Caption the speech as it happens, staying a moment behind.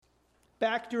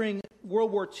Back during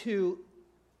World War II,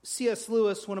 C.S.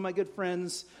 Lewis, one of my good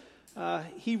friends,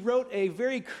 he wrote a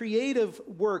very creative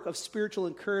work of spiritual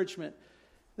encouragement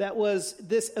that was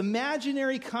this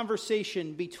imaginary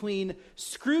conversation between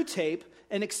Screwtape,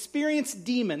 an experienced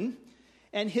demon,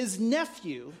 and his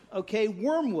nephew,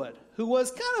 Wormwood, who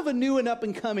was kind of a new and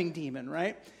up-and-coming demon,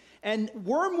 right? And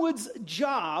Wormwood's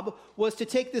job was to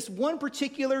take this one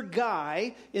particular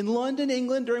guy in London,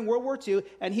 England during World War II,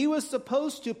 and he was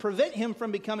supposed to prevent him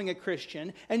from becoming a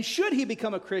Christian, and should he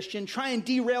become a Christian, try and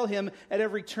derail him at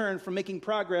every turn from making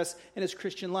progress in his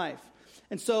Christian life.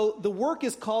 And so the work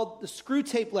is called the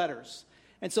Screwtape Letters.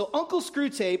 And so Uncle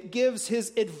Screwtape gives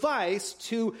his advice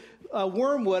to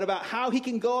Wormwood about how he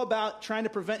can go about trying to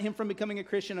prevent him from becoming a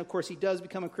Christian. Of course, he does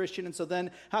become a Christian, and so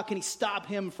then how can he stop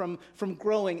him from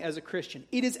growing as a Christian?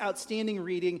 It is outstanding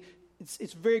reading.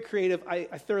 It's very creative. I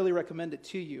thoroughly recommend it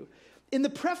to you. In the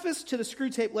preface to the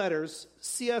Screwtape Letters,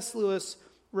 C.S. Lewis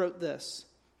wrote this: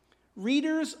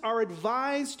 "Readers are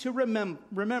advised to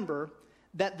remember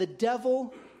that the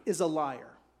devil is a liar."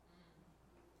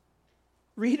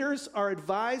 Readers are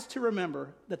advised to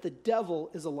remember that the devil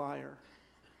is a liar.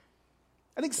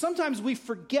 I think sometimes we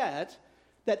forget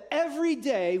that every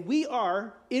day we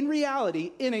are, in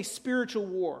reality, in a spiritual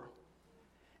war.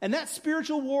 And that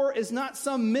spiritual war is not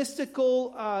some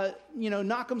mystical,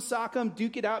 knock'em sock'em,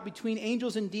 duke it out between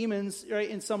angels and demons, right,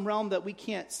 in some realm that we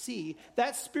can't see.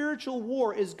 That spiritual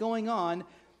war is going on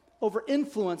over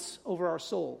influence over our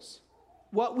souls.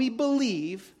 What we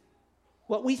believe,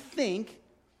 what we think,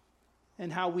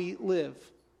 and how we live.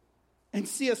 And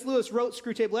C.S. Lewis wrote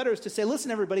Screwtape Letters to say,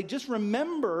 listen, everybody, just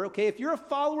remember, if you're a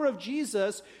follower of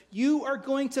Jesus, you are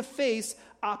going to face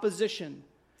opposition.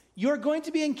 You're going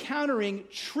to be encountering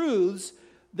truths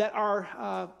that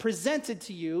are presented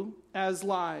to you as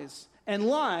lies, and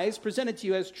lies presented to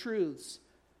you as truths.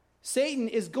 Satan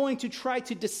is going to try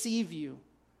to deceive you.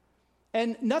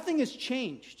 And nothing has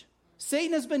changed.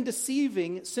 Satan has been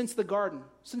deceiving since the garden,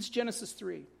 since Genesis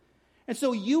 3. And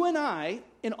so you and I,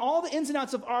 in all the ins and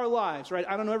outs of our lives, right?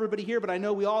 I don't know everybody here, but I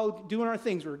know we all doing our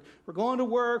things. We're going to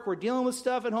work. We're dealing with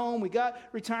stuff at home. We got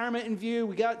retirement in view.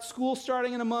 We got school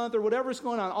starting in a month or whatever's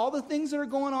going on. All the things that are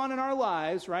going on in our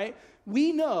lives, right?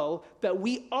 We know that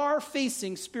we are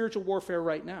facing spiritual warfare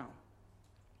right now.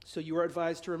 So you are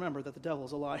advised to remember that the devil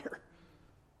is a liar.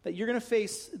 That you're going to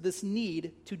face this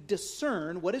need to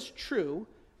discern what is true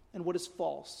and what is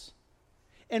false.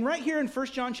 And right here in 1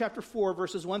 John chapter 4,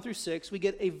 verses 1 through 6, we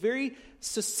get a very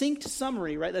succinct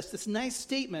summary, right? That's this nice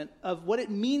statement of what it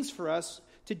means for us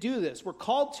to do this. We're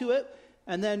called to it,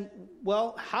 and then,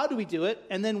 how do we do it?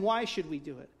 And then why should we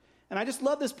do it? And I just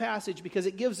love this passage because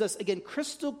it gives us, again,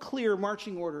 crystal clear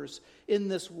marching orders in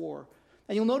this war.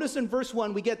 And you'll notice in verse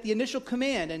 1, we get the initial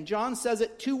command, and John says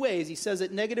it two ways. He says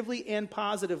it negatively and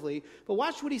positively. But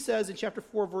watch what he says in chapter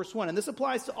 4, verse 1, and this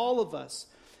applies to all of us.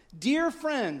 Dear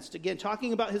friends, again,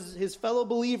 talking about his fellow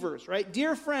believers, right?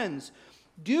 Dear friends,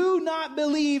 do not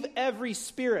believe every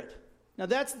spirit. Now,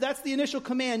 that's the initial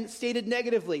command stated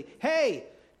negatively. Hey,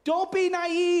 don't be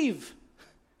naive.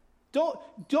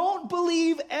 Don't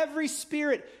believe every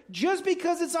spirit. Just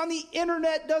because it's on the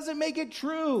internet doesn't make it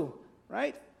true,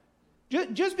 right?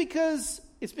 Just because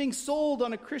it's being sold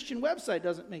on a Christian website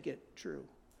doesn't make it true.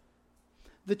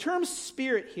 The term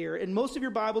spirit here, in most of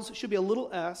your Bibles, should be a little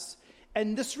s.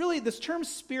 And this term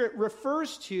spirit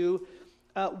refers to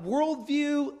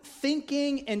worldview,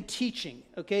 thinking, and teaching.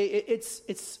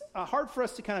 It's hard for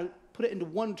us to kind of put it into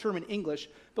one term in English,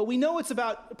 but we know it's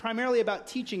primarily about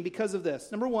teaching because of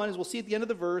this. Number one, as we'll see at the end of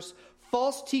the verse,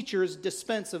 false teachers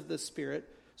dispense of this spirit,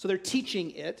 so they're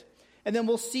teaching it. And then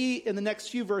we'll see in the next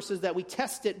few verses that we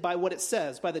test it by what it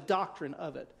says, by the doctrine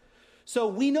of it. So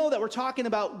we know that we're talking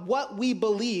about what we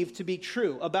believe to be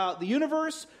true about the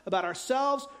universe, about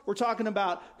ourselves. We're talking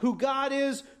about who God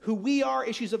is, who we are,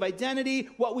 issues of identity,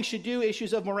 what we should do,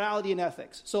 issues of morality and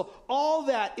ethics. So all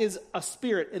that is a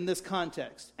spirit in this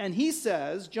context. And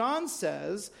John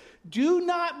says, do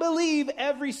not believe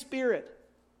every spirit,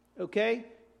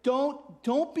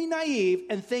 Don't be naive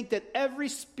and think that every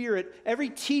spirit, every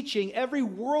teaching, every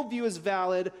worldview is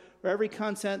valid, or every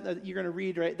content that you're going to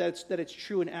read, right, that it's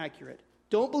true and accurate.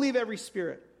 Don't believe every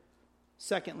spirit.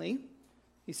 Secondly,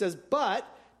 he says, but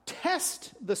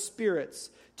test the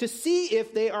spirits to see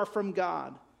if they are from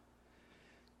God.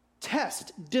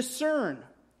 Test, discern,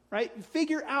 right?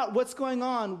 Figure out what's going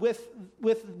on with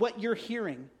what you're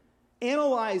hearing.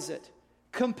 Analyze it.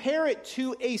 Compare it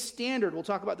to a standard. We'll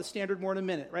talk about the standard more in a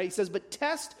minute, right? He says, but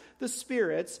test the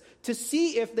spirits to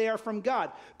see if they are from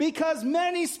God, because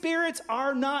many spirits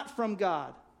are not from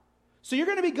God. So you're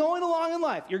going to be going along in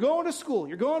life. You're going to school.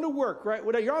 You're going to work, right?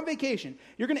 Whatever. You're on vacation.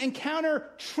 You're going to encounter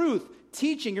truth,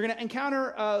 teaching. You're going to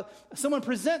encounter someone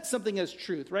present something as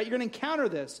truth, right? You're going to encounter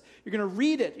this. You're going to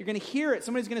read it. You're going to hear it.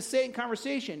 Somebody's going to say it in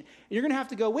conversation. And you're going to have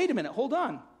to go, wait a minute, hold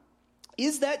on.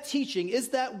 Is that teaching, is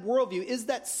that worldview, is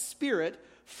that spirit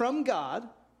from God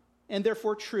and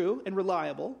therefore true and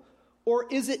reliable? Or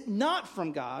is it not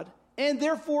from God and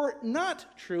therefore not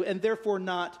true and therefore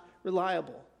not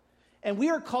reliable? And we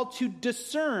are called to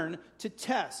discern, to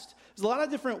test. There's a lot of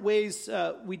different ways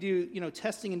we do,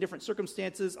 testing in different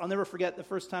circumstances. I'll never forget the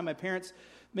first time my parents,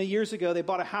 many years ago, they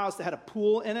bought a house that had a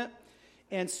pool in it.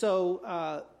 And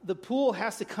so the pool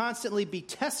has to constantly be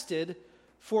tested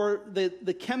for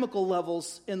the chemical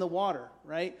levels in the water,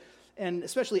 right? And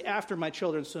especially after my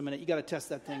children swim in it, you got to test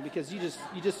that thing because you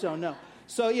just don't know.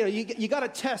 So, you got to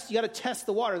test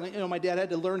the water. My dad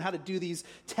had to learn how to do these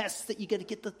tests that you got to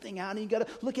get the thing out and you got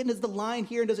to look at, is the line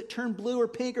here and does it turn blue or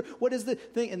pink or what is the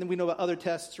thing? And then we know about other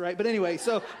tests, right? But anyway,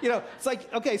 so, it's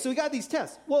like, okay, so we got these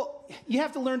tests. Well, you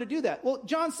have to learn to do that. Well,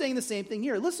 John's saying the same thing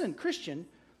here. Listen, Christian,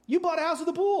 you bought a house with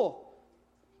a pool.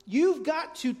 You've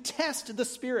got to test the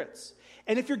spirits.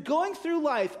 And if you're going through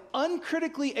life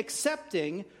uncritically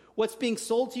accepting what's being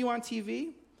sold to you on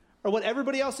TV or what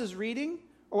everybody else is reading,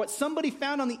 or what somebody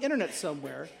found on the internet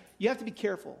somewhere, you have to be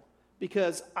careful.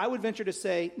 Because I would venture to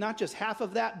say not just half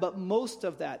of that, but most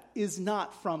of that is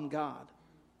not from God.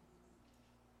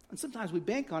 And sometimes we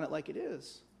bank on it like it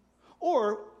is.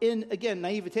 Or in, again,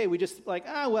 naivete, we just like,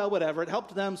 whatever, it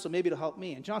helped them, so maybe it'll help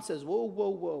me. And John says,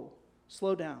 whoa,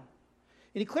 slow down.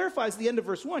 And he clarifies the end of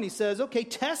verse 1. He says, okay,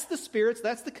 test the spirits,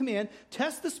 that's the command,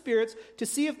 test the spirits to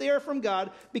see if they are from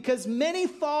God, because many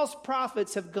false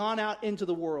prophets have gone out into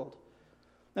the world.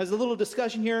 Now, there's a little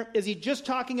discussion here. Is he just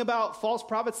talking about false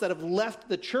prophets that have left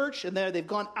the church and they've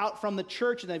gone out from the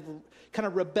church and they've kind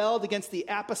of rebelled against the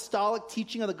apostolic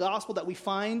teaching of the gospel that we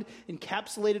find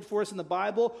encapsulated for us in the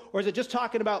Bible? Or is it just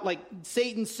talking about like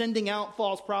Satan sending out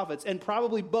false prophets? And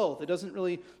probably both. It doesn't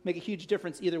really make a huge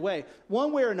difference either way.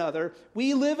 One way or another,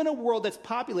 we live in a world that's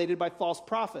populated by false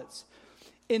prophets.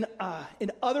 In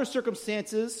other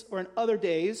circumstances or in other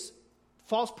days,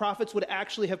 false prophets would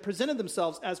actually have presented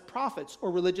themselves as prophets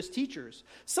or religious teachers.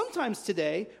 Sometimes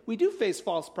today, we do face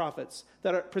false prophets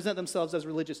that present themselves as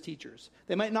religious teachers.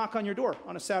 They might knock on your door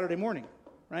on a Saturday morning,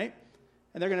 right?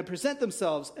 And they're going to present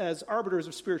themselves as arbiters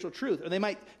of spiritual truth. Or they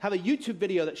might have a YouTube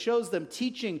video that shows them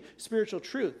teaching spiritual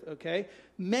truth, okay?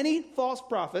 Many false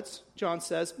prophets, John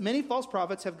says, many false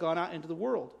prophets have gone out into the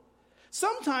world.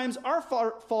 Sometimes our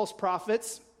false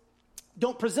prophets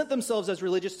don't present themselves as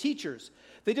religious teachers.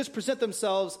 They just present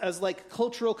themselves as like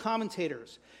cultural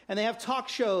commentators. And they have talk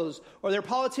shows, or they're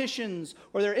politicians,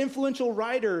 or they're influential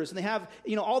writers, and they have,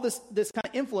 all this kind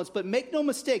of influence. But make no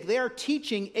mistake, they are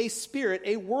teaching a spirit,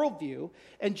 a worldview.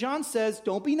 And John says,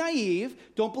 don't be naive.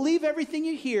 Don't believe everything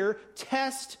you hear.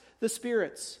 Test the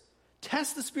spirits.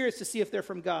 Test the spirits to see if they're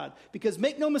from God. Because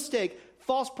make no mistake,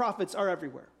 false prophets are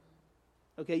everywhere.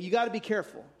 Okay, you got to be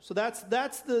careful. So that's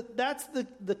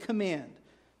the command.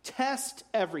 Test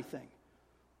everything.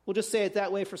 We'll just say it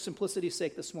that way for simplicity's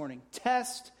sake this morning.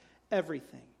 Test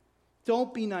everything.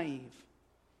 Don't be naive.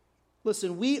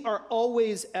 Listen, we are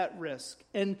always at risk,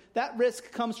 and that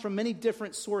risk comes from many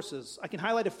different sources. I can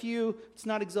highlight a few. It's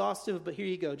not exhaustive, but here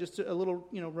you go. Just a little,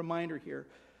 reminder here.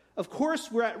 Of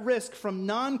course, we're at risk from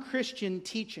non-Christian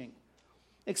teaching.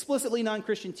 Explicitly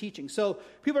non-Christian teaching. So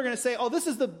people are going to say, this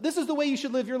is the way you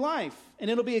should live your life. And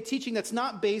it'll be a teaching that's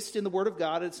not based in the Word of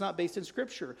God. It's not based in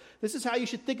Scripture. This is how you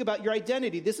should think about your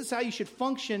identity. This is how you should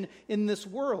function in this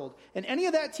world. And any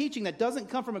of that teaching that doesn't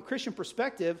come from a Christian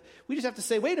perspective, we just have to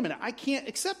say, wait a minute, I can't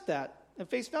accept that at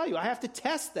face value. I have to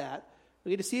test that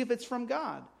to see if it's from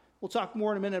God. We'll talk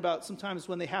more in a minute about sometimes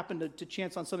when they happen to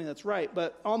chance on something that's right.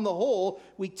 But on the whole,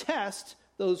 we test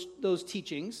those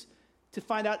teachings to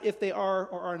find out if they are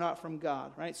or are not from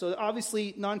God, right? So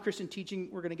obviously, non-Christian teaching,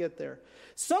 we're going to get there.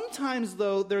 Sometimes,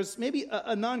 though, there's maybe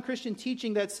a non-Christian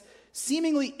teaching that's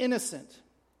seemingly innocent,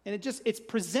 and it's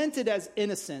presented as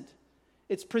innocent.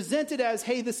 It's presented as,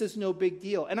 hey, this is no big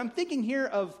deal. And I'm thinking here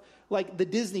of, like, the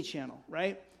Disney Channel,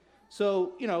 right?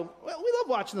 So, we love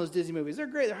watching those Disney movies. They're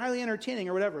great. They're highly entertaining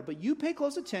or whatever. But you pay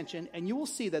close attention, and you will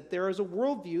see that there is a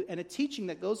worldview and a teaching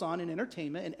that goes on in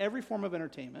entertainment, in every form of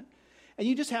entertainment. And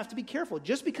you just have to be careful.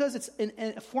 Just because it's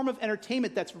a form of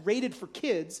entertainment that's rated for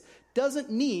kids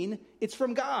doesn't mean it's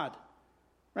from God,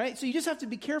 right? So you just have to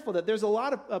be careful that there's a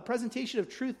lot of presentation of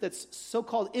truth that's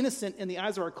so-called innocent in the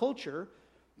eyes of our culture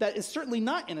that is certainly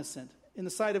not innocent in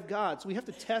the sight of God. So we have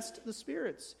to test the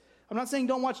spirits. I'm not saying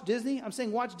don't watch Disney. I'm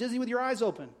saying watch Disney with your eyes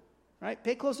open, right?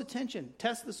 Pay close attention.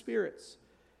 Test the spirits.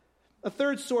 A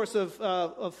third source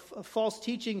of false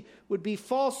teaching would be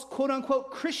false,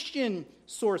 quote-unquote, Christian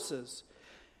sources.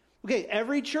 Okay,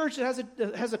 every church that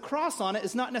has a cross on it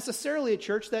is not necessarily a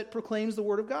church that proclaims the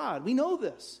Word of God. We know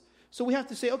this. So we have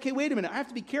to say, okay, wait a minute, I have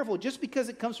to be careful. Just because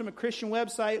it comes from a Christian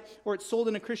website or it's sold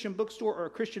in a Christian bookstore or a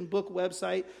Christian book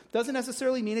website doesn't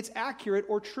necessarily mean it's accurate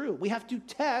or true. We have to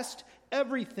test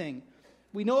everything.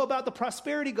 We know about the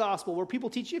prosperity gospel where people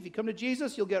teach you if you come to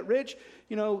Jesus, you'll get rich,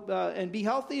 and be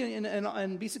healthy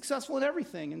and be successful in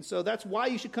everything. And so that's why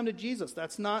you should come to Jesus.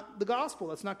 That's not the gospel.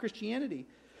 That's not Christianity.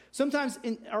 Sometimes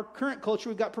in our current culture,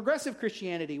 we've got progressive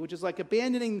Christianity, which is like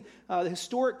abandoning the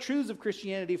historic truths of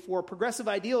Christianity for progressive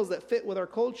ideals that fit with our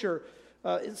culture.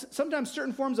 Sometimes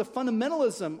certain forms of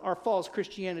fundamentalism are false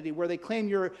Christianity, where they claim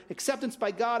your acceptance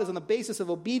by God is on the basis of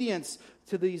obedience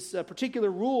to these particular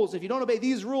rules. If you don't obey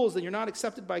these rules, then you're not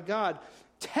accepted by God.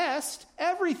 Test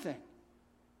everything.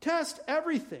 Test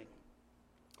everything.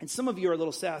 And some of you are a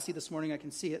little sassy this morning. I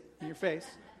can see it in your face.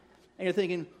 And you're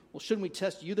thinking, well, shouldn't we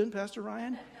test you then, Pastor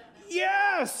Ryan?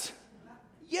 Yes!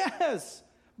 Yes!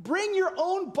 Bring your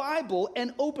own Bible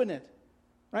and open it.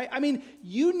 Right? I mean,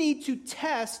 you need to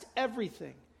test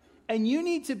everything. And you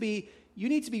need to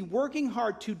be working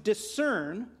hard to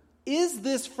discern, is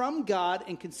this from God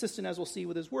and consistent, as we'll see,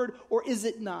 with His Word, or is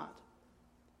it not?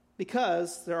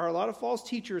 Because there are a lot of false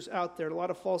teachers out there, a lot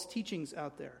of false teachings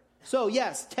out there. So,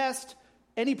 yes, test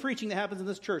any preaching that happens in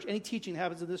this church, any teaching that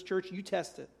happens in this church, you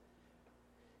test it.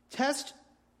 Test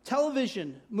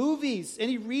television, movies,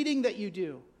 any reading that you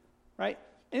do, right?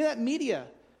 Any of that media.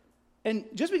 And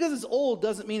just because it's old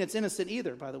doesn't mean it's innocent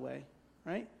either, by the way,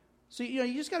 right? So,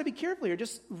 you just got to be careful here.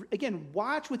 Just, again,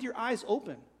 watch with your eyes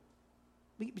open.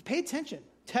 Pay attention.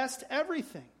 Test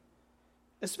everything.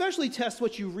 Especially test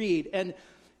what you read. And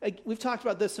we've talked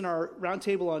about this in our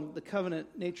roundtable on the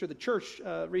covenant nature of the church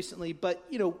recently, but,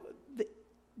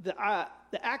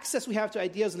 the access we have to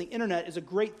ideas on the internet is a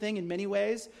great thing in many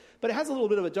ways, but it has a little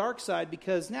bit of a dark side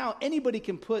because now anybody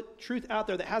can put truth out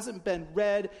there that hasn't been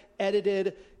read,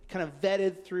 edited, kind of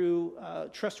vetted through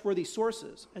trustworthy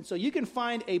sources. And so you can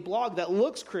find a blog that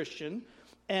looks Christian,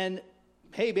 and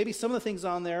hey, maybe some of the things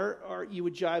on there you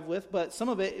would jive with, but some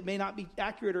of it may not be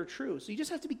accurate or true. So you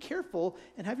just have to be careful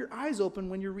and have your eyes open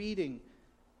when you're reading.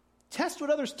 Test what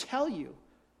others tell you.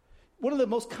 One of the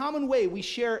most common way we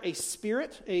share a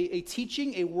spirit, a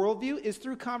teaching, a worldview is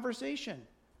through conversation.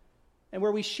 And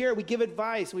where we share, we give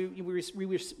advice,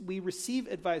 we receive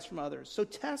advice from others. So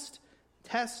test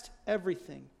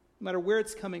everything, no matter where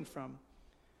it's coming from.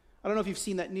 I don't know if you've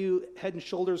seen that new Head &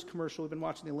 Shoulders commercial. We've been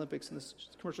watching the Olympics, and this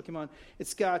commercial came on.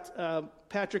 It's got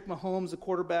Patrick Mahomes, the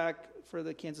quarterback for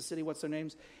the Kansas City, what's their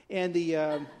names? And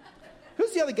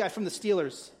who's the other guy from the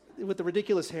Steelers with the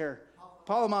ridiculous hair?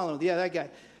 Polamalu, yeah, that guy.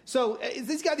 So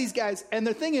he's got these guys, and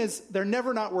the thing is, they're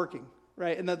never not working,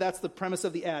 right? And that's the premise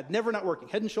of the ad. Never not working.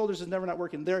 Head & Shoulders is never not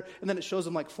working. And then it shows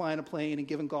them like flying a plane and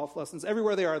giving golf lessons.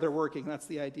 Everywhere they are, they're working. That's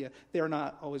the idea. They are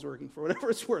not always working for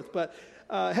whatever it's worth. But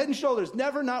Head & Shoulders,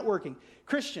 never not working.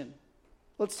 Christian,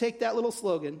 let's take that little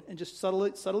slogan and just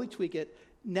subtly tweak it.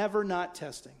 Never not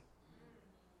testing.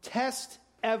 Test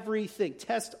everything.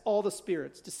 Test all the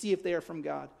spirits to see if they are from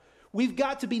God. We've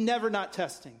got to be never not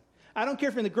testing. I don't care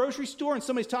if you're in the grocery store and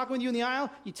somebody's talking with you in the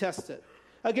aisle, you test it.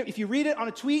 If you read it on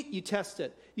a tweet, you test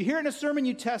it. You hear it in a sermon,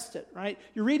 you test it, right?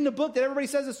 You're reading a book that everybody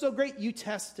says is so great, you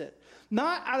test it.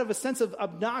 Not out of a sense of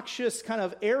obnoxious kind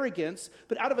of arrogance,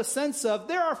 but out of a sense of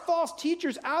there are false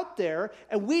teachers out there,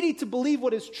 and we need to believe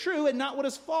what is true and not what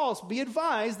is false. Be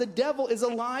advised, the devil is a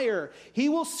liar. He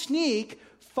will sneak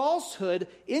falsehood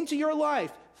into your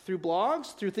life through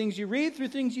blogs, through things you read, through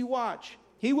things you watch.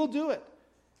 He will do it.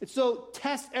 And so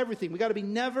test everything. We got to be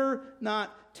never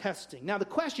not testing. Now the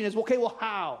question is, okay, well,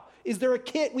 how? Is there a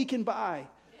kit we can buy?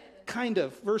 Kind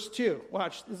of. Verse 2.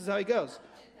 Watch. This is how he goes.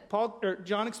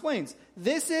 John explains.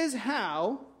 This is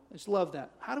how, I just love that.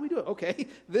 How do we do it? Okay.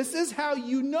 This is how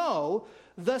you know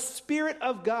the Spirit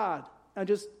of God. Now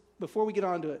just before we get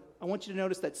on to it, I want you to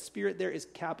notice that Spirit there is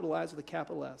capitalized with a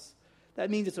capital S. That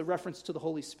means it's a reference to the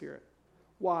Holy Spirit.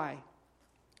 Why?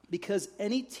 Because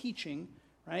any teaching,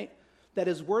 right, that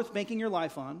is worth making your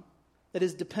life on, that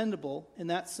is dependable in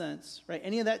that sense, right?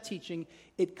 Any of that teaching,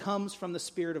 it comes from the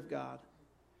Spirit of God.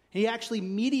 He actually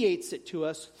mediates it to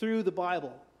us through the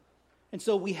Bible. And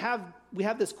so we have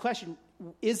this question,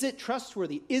 is it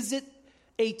trustworthy? Is it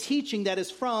a teaching that is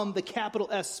from the capital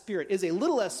S Spirit? Is a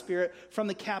little s Spirit from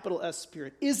the capital S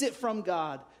Spirit? Is it from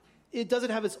God? It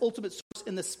doesn't have its ultimate source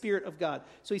in the Spirit of God.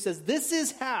 So he says, this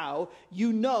is how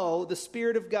you know the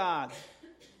Spirit of God.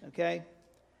 Okay?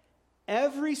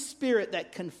 Every spirit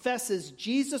that confesses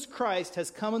Jesus Christ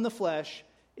has come in the flesh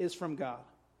is from God.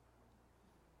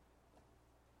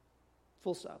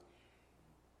 Full stop.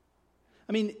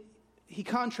 I mean, he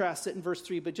contrasts it in verse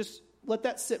 3, but just let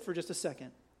that sit for just a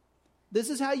second. This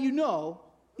is how you know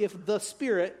if the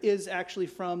Spirit is actually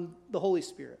from the Holy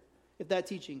Spirit, if that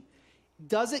teaching.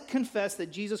 Does it confess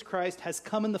that Jesus Christ has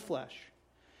come in the flesh?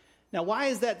 Now, why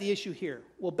is that the issue here?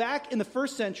 Well, back in the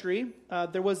first century,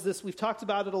 there was this, we've talked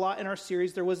about it a lot in our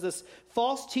series, there was this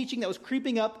false teaching that was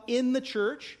creeping up in the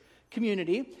church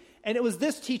community, and it was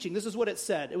this teaching. This is what it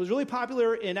said. It was really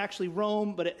popular in actually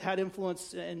Rome, but it had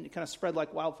influence and it kind of spread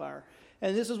like wildfire.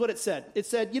 And this is what it said. It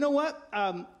said, you know what?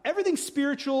 Everything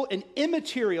spiritual and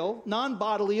immaterial,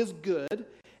 non-bodily, is good,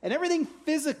 and everything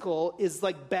physical is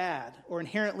like bad or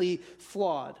inherently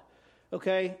flawed.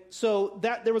 Okay, so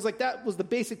that was the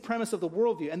basic premise of the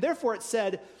worldview, and therefore it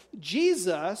said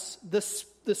Jesus, the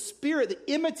Spirit,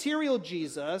 the immaterial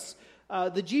Jesus,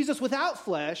 the Jesus without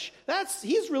flesh,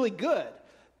 he's really good.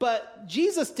 But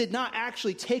Jesus did not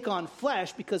actually take on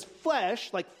flesh because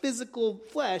flesh, like physical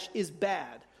flesh, is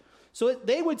bad. So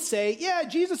they would say, yeah,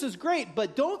 Jesus is great,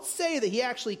 but don't say that he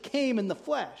actually came in the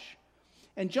flesh.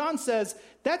 And John says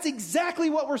that's exactly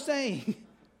what we're saying.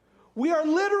 We are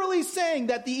literally saying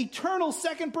that the eternal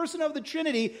second person of the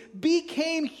Trinity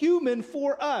became human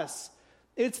for us.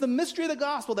 It's the mystery of the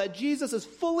gospel that Jesus is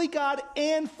fully God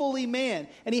and fully man.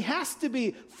 And he has to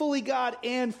be fully God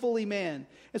and fully man.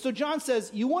 And so John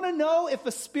says, you want to know if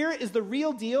a spirit is the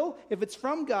real deal, if it's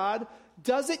from God,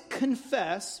 does it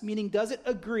confess, meaning does it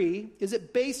agree, is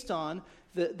it based on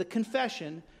the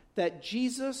confession that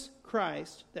Jesus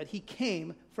Christ, that he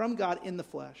came from God in the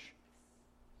flesh?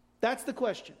 That's the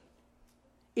question.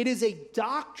 It is a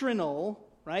doctrinal,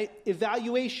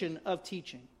 evaluation of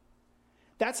teaching.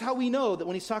 That's how we know that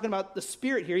when he's talking about the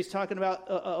Spirit here, he's talking about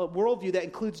a worldview that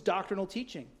includes doctrinal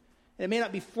teaching. And it may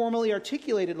not be formally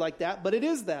articulated like that, but it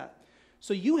is that.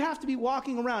 So you have to be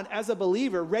walking around as a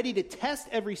believer ready to test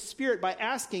every spirit by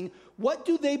asking, what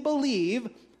do they believe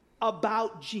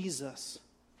about Jesus?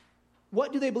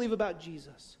 What do they believe about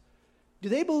Jesus? Do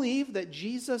they believe that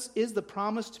Jesus is the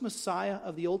promised Messiah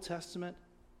of the Old Testament?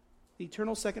 The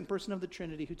eternal second person of the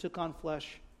Trinity who took on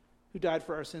flesh, who died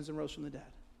for our sins and rose from the dead.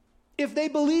 If they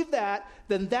believe that,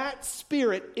 then that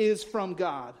spirit is from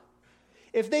God.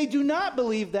 If they do not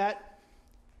believe that,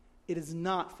 it is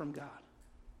not from God.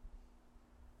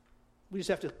 We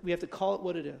have to call it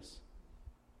what it is.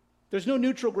 There's no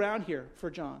neutral ground here for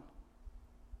John.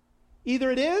 Either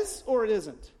it is or it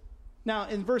isn't. Now,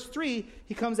 in verse 3,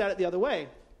 he comes at it the other way.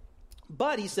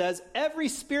 But, he says, every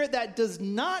spirit that does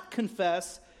not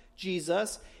confess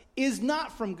Jesus is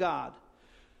not from God.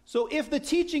 So if the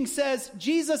teaching says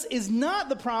Jesus is not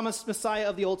the promised Messiah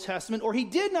of the Old Testament, or he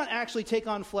did not actually take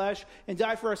on flesh and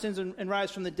die for our sins and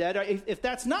rise from the dead, if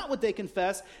that's not what they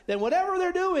confess, then whatever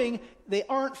they're doing, they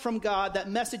aren't from God. That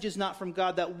message is not from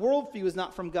God. That worldview is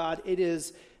not from God. It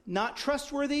is not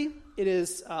trustworthy. It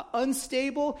is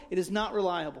unstable. It is not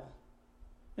reliable.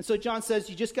 And so John says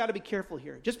you just got to be careful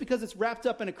here. Just because it's wrapped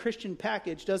up in a Christian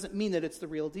package doesn't mean that it's the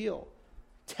real deal.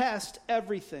 Test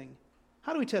everything.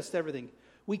 How do we test everything?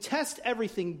 We test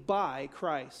everything by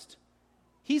Christ.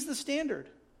 He's the standard.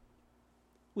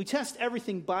 We test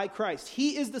everything by Christ.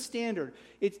 He is the standard.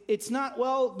 It's not,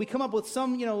 we come up with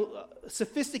some,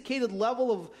 sophisticated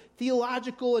level of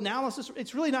theological analysis.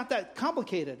 It's really not that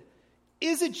complicated.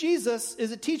 Is it Jesus?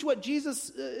 Is it teach what Jesus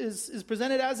is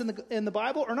presented as in the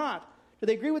Bible or not? Do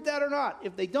they agree with that or not?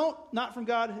 If they don't, not from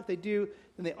God. If they do,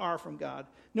 then they are from God.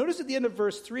 Notice at the end of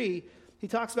verse 3, he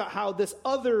talks about how this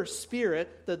other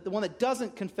spirit, the one that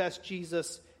doesn't confess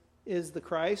Jesus is the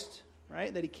Christ,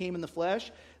 right? That he came in the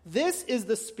flesh. This is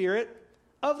the spirit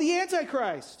of the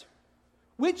Antichrist,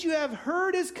 which you have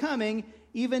heard is coming,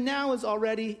 even now is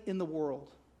already in the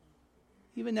world.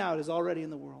 Even now it is already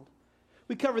in the world.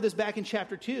 We covered this back in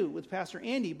chapter 2 with Pastor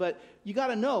Andy, but you got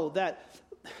to know that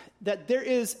there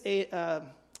is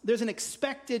there's an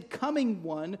expected coming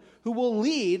one who will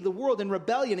lead the world in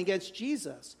rebellion against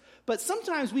Jesus. But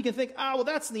sometimes we can think,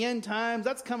 that's the end times.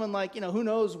 That's coming who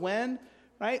knows when,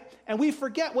 right? And we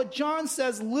forget what John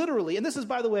says literally. And this is,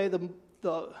 by the way,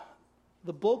 the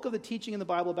bulk of the teaching in the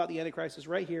Bible about the Antichrist is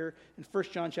right here in 1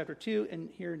 John chapter 2 and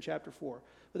here in chapter 4.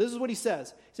 But this is what he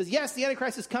says. He says, yes, the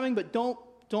Antichrist is coming, but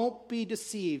don't be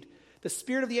deceived. The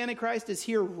spirit of the Antichrist is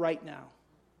here right now.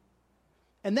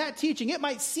 And that teaching, it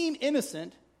might seem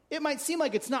innocent. It might seem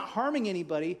like it's not harming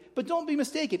anybody, but don't be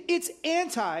mistaken. It's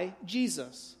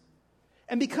anti-Jesus.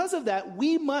 And because of that,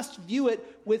 we must view it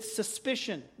with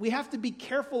suspicion. We have to be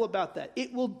careful about that.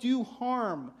 It will do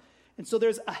harm. And so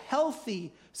there's a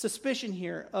healthy suspicion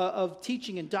here of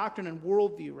teaching and doctrine and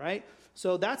worldview, right?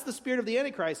 So that's the spirit of the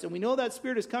Antichrist, and we know that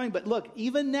spirit is coming, but look,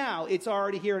 even now, it's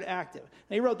already here and active.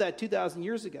 Now, he wrote that 2,000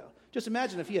 years ago. Just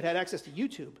imagine if he had access to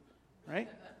YouTube, right?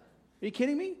 Are you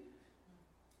kidding me?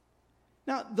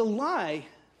 Now, the lie,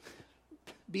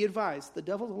 be advised, the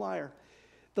devil's a liar.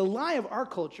 The lie of our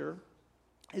culture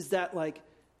is that, like,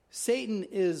 Satan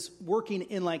is working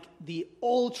in, like, the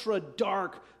ultra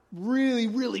dark, really,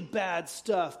 really bad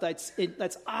stuff that's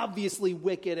obviously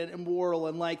wicked and immoral,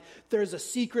 and, like, there's a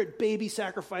secret baby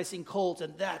sacrificing cult,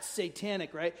 and that's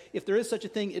satanic, right? If there is such a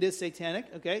thing, it is satanic,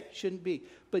 okay? Shouldn't be.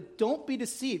 But don't be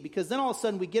deceived, because then all of a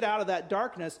sudden we get out of that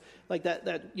darkness, like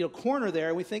that corner there,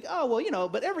 and we think, oh, well,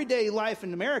 but everyday life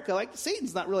in America, like,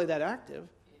 Satan's not really that active.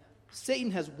 Yeah.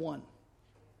 Satan has won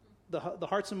the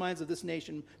hearts and minds of this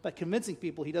nation by convincing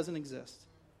people he doesn't exist.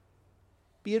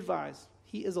 Be advised,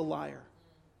 he is a liar.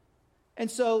 And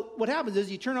so what happens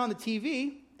is you turn on the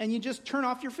TV and you just turn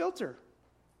off your filter.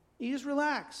 You just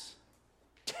relax.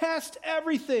 Test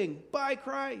everything by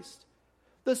Christ.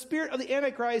 The spirit of the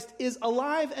Antichrist is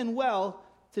alive and well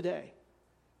today.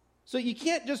 So you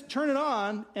can't just turn it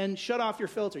on and shut off your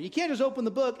filter. You can't just open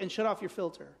the book and shut off your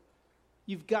filter.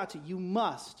 You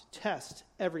must test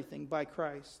everything by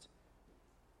Christ.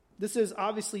 This is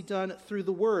obviously done through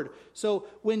the Word. So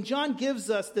when John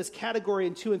gives us this category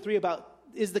in 2 and 3 about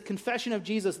is the confession of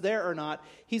Jesus there or not,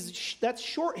 that's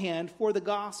shorthand for the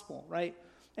gospel, right?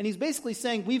 And he's basically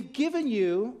saying, we've given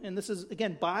you, and this is,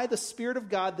 again, by the Spirit of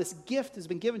God, this gift has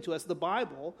been given to us, the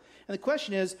Bible. And the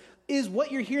question is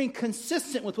what you're hearing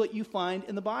consistent with what you find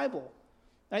in the Bible?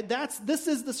 Right? This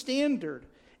is the standard.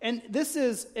 And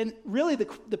really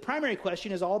the primary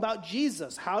question is all about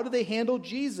Jesus. How do they handle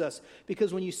Jesus?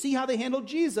 Because when you see how they handle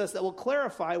Jesus, that will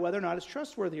clarify whether or not it's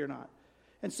trustworthy or not.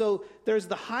 And so there's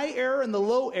the high error and the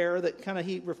low error that kind of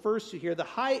he refers to here. The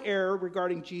high error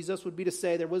regarding Jesus would be to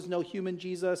say there was no human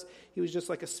Jesus. He was just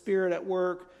like a spirit at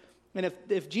work. And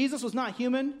if Jesus was not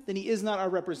human, then he is not our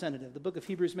representative. The book of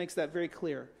Hebrews makes that very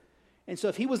clear. And so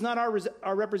if he was not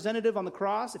our representative on the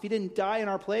cross, if he didn't die in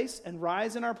our place and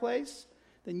rise in our place,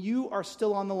 then you are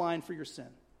still on the line for your sin.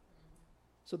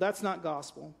 So that's not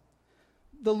gospel.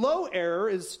 The low error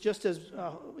is just as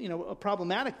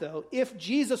problematic, though. If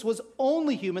Jesus was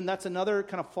only human, that's another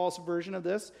kind of false version of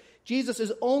this. Jesus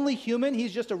is only human.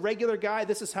 He's just a regular guy.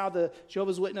 This is how the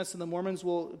Jehovah's Witness and the Mormons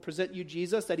will present you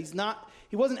Jesus, that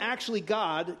he wasn't actually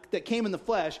God that came in the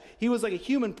flesh. He was like a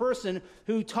human person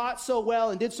who taught so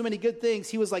well and did so many good things.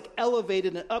 He was like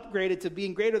elevated and upgraded to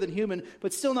being greater than human,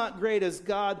 but still not great as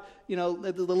God,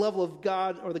 at the level of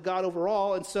God or the God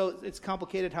overall. And so it's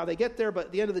complicated how they get there. But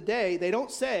at the end of the day, they don't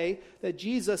say that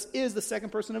Jesus is the second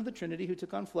person of the Trinity who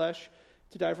took on flesh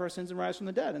to die for our sins and rise from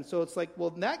the dead. And so it's like,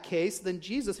 well, in that case, then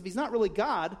Jesus, if he's not really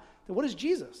God, then what is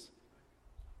Jesus?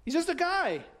 He's just a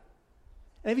guy.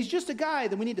 And if he's just a guy,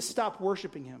 then we need to stop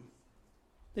worshiping him.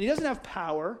 Then he doesn't have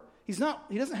power, he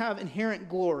doesn't have inherent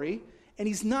glory, and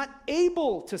he's not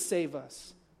able to save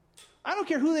us. I don't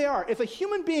care who they are. If a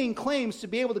human being claims to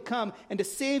be able to come and to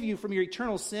save you from your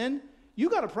eternal sin, you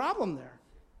got a problem there,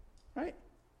 right?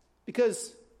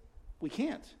 Because we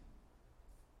can't.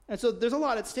 And so there's a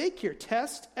lot at stake here.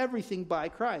 Test everything by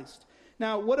Christ.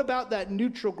 Now, what about that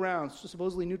neutral ground,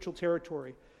 supposedly neutral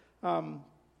territory?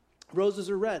 Roses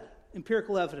are red.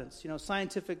 Empirical evidence,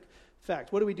 scientific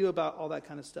fact. What do we do about all that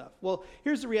kind of stuff? Well,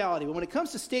 here's the reality. When it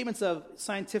comes to statements of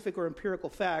scientific or empirical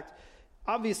fact,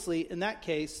 obviously, in that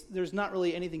case, there's not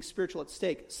really anything spiritual at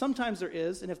stake. Sometimes there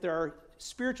is, and if there are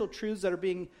spiritual truths that are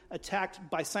being attacked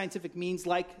by scientific means,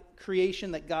 like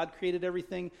creation, that God created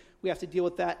everything, we have to deal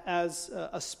with that as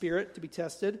a spirit to be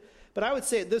tested. But I would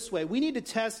say it this way. We need to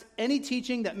test any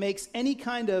teaching that makes any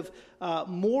kind of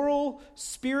moral,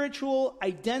 spiritual,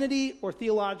 identity, or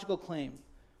theological claim,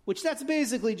 which that's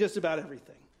basically just about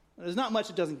everything. There's not much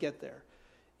that doesn't get there.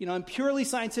 In purely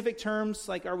scientific terms,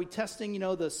 like are we testing,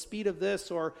 the speed of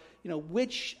this, or,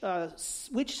 which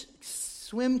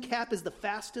swim cap is the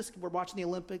fastest? We're watching the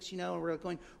Olympics, and we're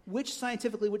going, which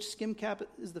swim cap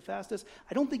is the fastest?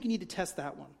 I don't think you need to test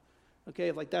that one. Okay,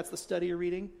 if that's the study you're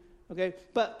reading. Okay,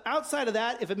 but outside of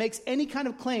that, if it makes any kind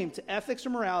of claim to ethics or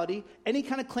morality, any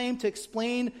kind of claim to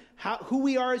explain who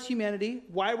we are as humanity,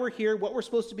 why we're here, what we're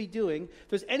supposed to be doing, if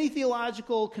there's any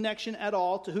theological connection at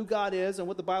all to who God is and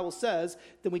what the Bible says,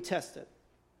 then we test it.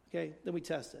 Okay, then we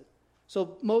test it.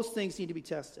 So most things need to be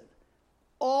tested.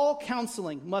 All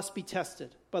counseling must be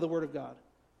tested by the Word of God.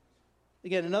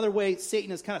 Again, another way Satan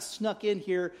has kind of snuck in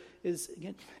here is,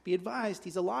 again, be advised,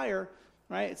 he's a liar.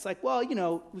 Right? It's like, well,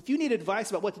 if you need advice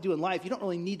about what to do in life, you don't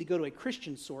really need to go to a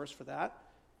Christian source for that.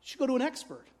 You should go to an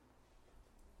expert.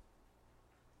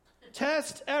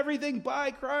 Test everything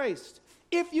by Christ.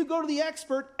 If you go to the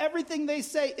expert, everything they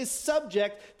say is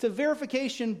subject to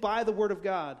verification by the Word of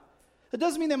God. That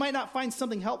doesn't mean they might not find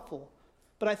something helpful,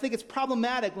 But I think it's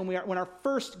problematic when our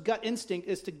first gut instinct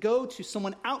is to go to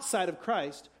someone outside of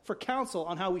Christ for counsel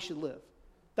on how we should live.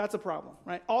 That's a problem,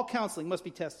 right? All counseling must be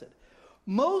tested.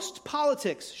 Most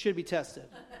politics should be tested.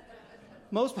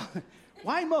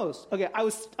 Why most? Okay, I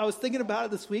was thinking about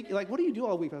it this week. You're like, what do you do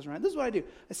all week, Pastor Ryan? This is what I do.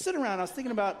 I sit around, I was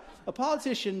thinking about a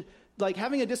politician like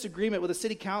having a disagreement with a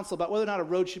city council about whether or not a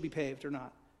road should be paved or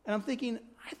not. And I'm thinking,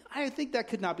 I think that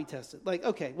could not be tested. Like,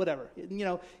 okay, whatever.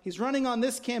 He's running on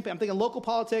this campaign. I'm thinking local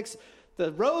politics.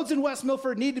 The roads in West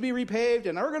Milford need to be repaved,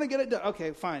 and we're going to get it done.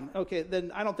 Okay, fine. Okay,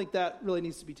 then I don't think that really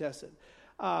needs to be tested.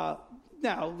 Now,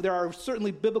 there are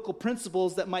certainly biblical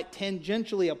principles that might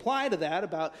tangentially apply to that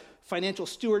about financial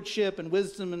stewardship and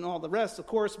wisdom and all the rest, of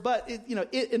course, but it in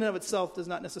and of itself does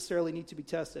not necessarily need to be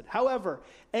tested. However,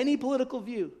 any political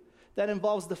view that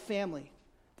involves the family,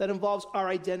 that involves our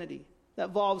identity, that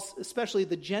involves especially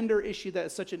the gender issue that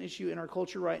is such an issue in our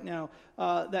culture right now,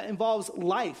 that involves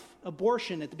life,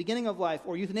 abortion at the beginning of life,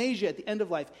 or euthanasia at the end of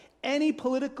life. Any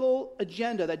political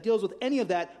agenda that deals with any of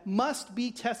that must be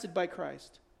tested by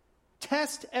Christ.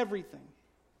 Test everything.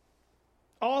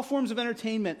 All forms of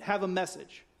entertainment have a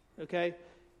message, okay?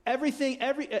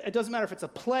 It doesn't matter if it's a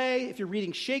play, if you're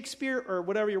reading Shakespeare or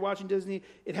whatever you're watching Disney,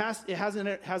 it has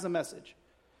a message.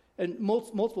 And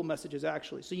multiple messages,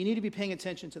 actually. So you need to be paying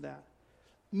attention to that.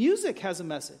 Music has a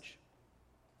message.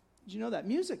 Did you know that?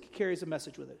 Music carries a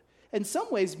message with it. In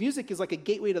some ways, music is like a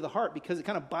gateway to the heart because it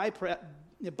kind of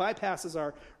bypasses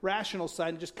our rational side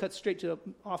and just cuts straight to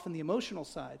often the emotional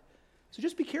side. So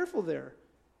just be careful there,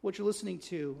 what you're listening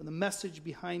to and the message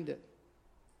behind it.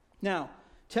 Now,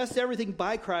 test everything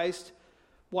by Christ.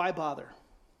 Why bother?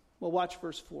 Well, watch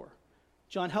verse 4.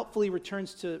 John helpfully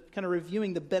returns to kind of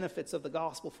reviewing the benefits of the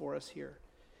gospel for us here.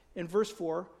 In verse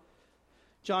 4,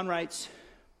 John writes,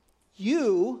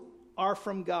 "You are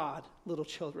from God, little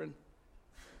children,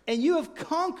 and you have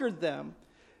conquered them,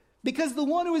 because the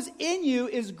one who is in you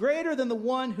is greater than the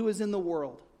one who is in the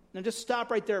world." Now just stop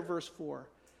right there at verse 4.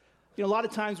 A lot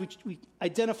of times we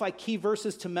identify key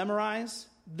verses to memorize.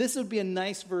 This would be a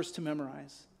nice verse to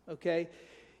memorize, okay?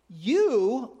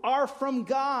 You are from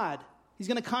God. He's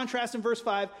going to contrast in verse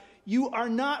 5. You are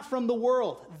not from the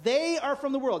world. They are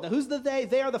from the world. Now, who's the they?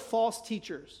 They are the false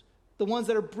teachers, the ones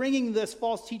that are bringing this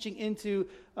false teaching into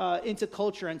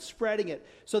culture and spreading it.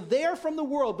 So they are from the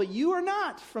world, but you are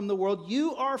not from the world.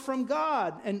 You are from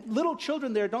God. And little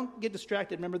children there, don't get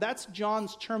distracted. Remember, that's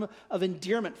John's term of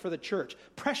endearment for the church.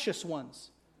 Precious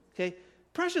ones, okay?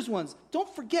 Precious ones.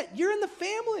 Don't forget, you're in the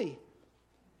family.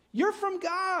 You're from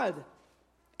God.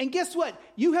 And guess what?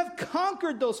 You have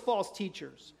conquered those false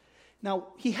teachers. Now,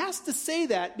 he has to say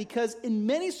that because in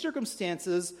many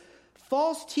circumstances,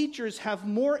 false teachers have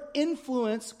more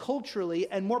influence culturally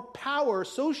and more power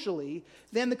socially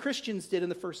than the Christians did in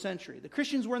the first century. The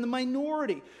Christians were in the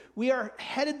minority. We are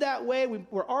headed that way.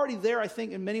 We're already there, I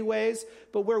think, in many ways,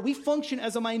 but where we function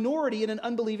as a minority in an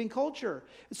unbelieving culture.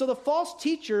 And so the false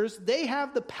teachers, they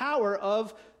have the power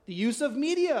of the use of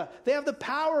media. They have the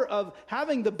power of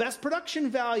having the best production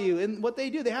value in what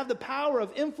they do. They have the power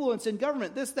of influence in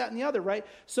government, this, that, and the other, right?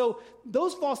 So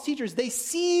those false teachers, they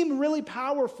seem really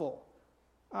powerful.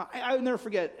 I'll never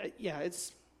forget,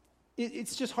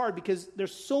 it's just hard because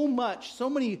there's so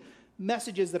many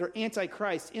messages that are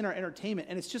anti-Christ in our entertainment,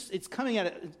 and it's coming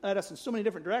at us in so many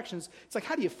different directions. It's like,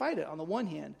 how do you fight it on the one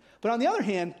hand? But on the other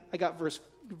hand, I got verse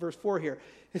 4 here.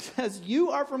 It says,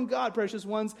 "You are from God, precious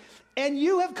ones, and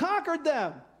you have conquered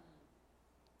them."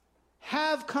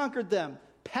 Have conquered them.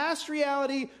 Past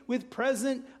reality with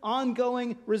present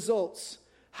ongoing results.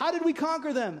 How did we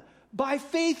conquer them? By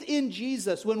faith in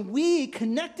Jesus. When we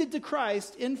connected to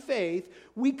Christ in faith,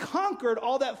 we conquered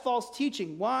all that false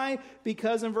teaching. Why?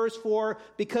 Because in verse 4,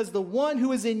 because the one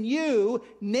who is in you,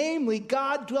 namely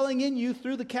God dwelling in you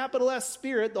through the capital S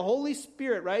Spirit, the Holy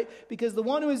Spirit, right? Because the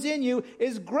one who is in you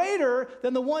is greater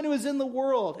than the one who is in the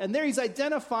world. And there he's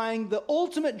identifying the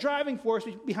ultimate driving force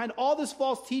behind all this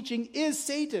false teaching is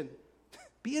Satan.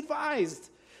 Be advised,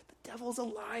 the devil's a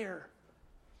liar.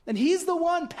 And he's the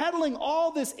one peddling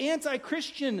all this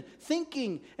anti-Christian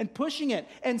thinking and pushing it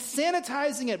and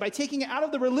sanitizing it by taking it out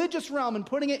of the religious realm and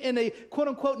putting it in a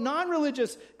quote-unquote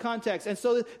non-religious context. And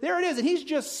so there it is, and he's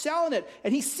just selling it.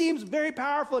 And he seems very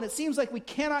powerful, and it seems like we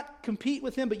cannot compete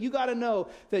with him, but you got to know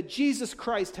that Jesus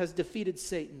Christ has defeated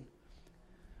Satan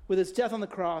with his death on the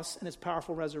cross and his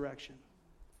powerful resurrection.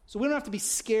 So we don't have to be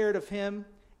scared of him.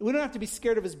 We don't have to be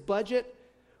scared of his budget.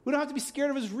 We don't have to be scared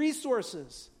of his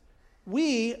resources.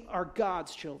 We are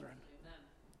God's children. Amen.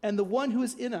 And the one who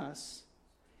is in us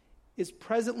is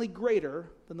presently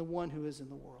greater than the one who is in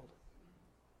the world.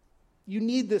 You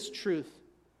need this truth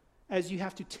as you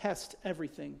have to test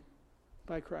everything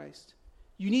by Christ.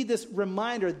 You need this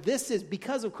reminder. This is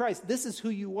because of Christ. This is who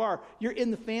you are. You're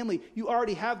in the family. You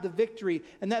already have the victory.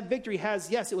 And that victory has,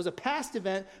 yes, it was a past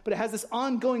event, but it has this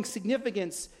ongoing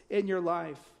significance in your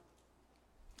life.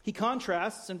 He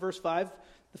contrasts in verse 5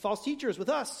 the false teachers with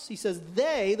us. He says,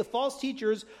 they, the false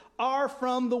teachers, are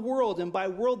from the world. And by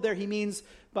world there, he means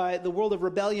by the world of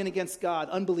rebellion against God,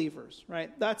 unbelievers, right?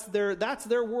 That's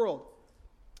their world.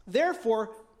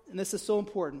 Therefore, and this is so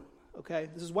important, okay?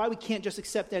 This is why we can't just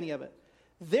accept any of it.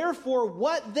 Therefore,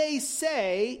 what they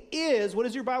say is, what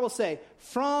does your Bible say?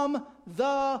 From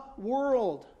the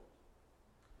world.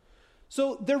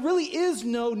 So there really is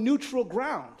no neutral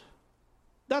ground.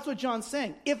 That's what John's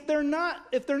saying. If they're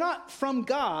not from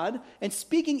God and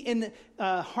speaking in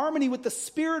harmony with the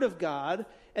Spirit of God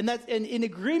and in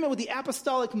agreement with the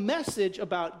apostolic message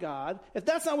about God, if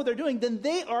that's not what they're doing, then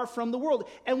they are from the world.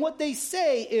 And what they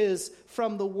say is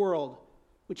from the world,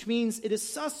 which means it is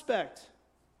suspect.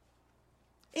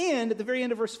 And at the very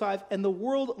end of verse 5, and the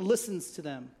world listens to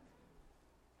them.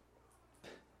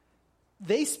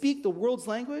 They speak the world's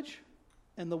language,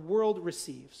 and the world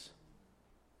receives.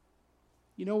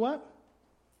 You know what?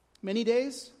 Many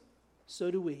days, so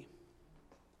do we.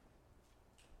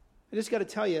 I just got to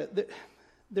tell you that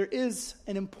there is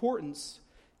an importance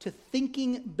to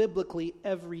thinking biblically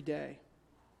every day.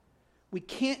 We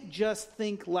can't just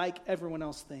think like everyone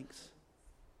else thinks.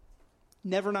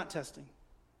 Never not testing.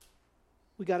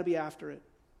 We got to be after it.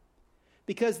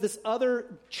 Because this other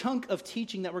chunk of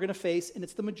teaching that we're going to face, and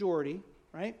it's the majority,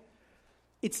 right?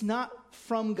 It's not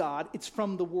from God, it's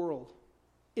from the world.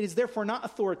 It is therefore not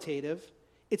authoritative.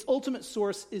 Its ultimate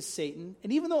source is Satan.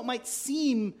 And even though it might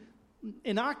seem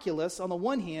innocuous on the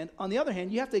one hand, on the other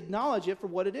hand, you have to acknowledge it for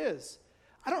what it is.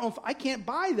 I can't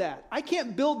buy that. I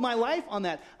can't build my life on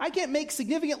that. I can't make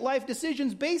significant life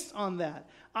decisions based on that.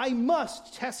 I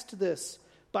must test this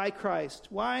by Christ.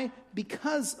 Why?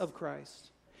 Because of Christ.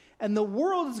 And the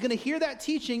world is going to hear that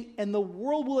teaching, and the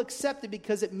world will accept it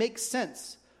because it makes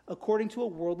sense according to a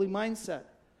worldly mindset.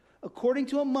 According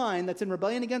to a mind that's in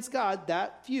rebellion against God,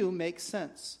 that view makes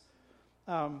sense.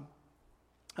 I'm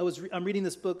reading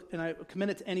this book, and I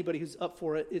commend it to anybody who's up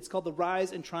for it. It's called The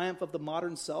Rise and Triumph of the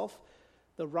Modern Self.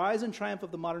 The Rise and Triumph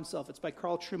of the Modern Self. It's by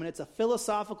Carl Trueman. It's a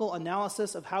philosophical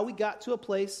analysis of how we got to a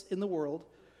place in the world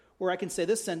where I can say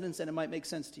this sentence and it might make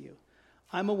sense to you.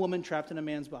 I'm a woman trapped in a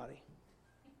man's body.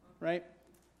 Right?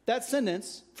 That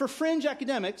sentence, for fringe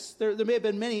academics, there may have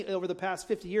been many over the past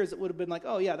 50 years that would have been like,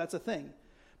 oh yeah, that's a thing.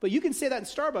 But you can say that in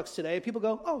Starbucks today, and people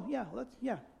go, oh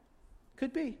yeah,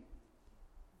 could be.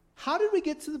 How did we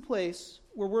get to the place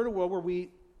where we're in a world where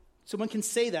someone can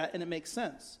say that and it makes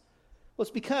sense? Well,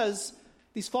 it's because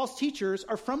these false teachers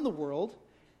are from the world,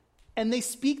 and they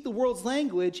speak the world's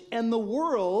language, and the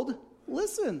world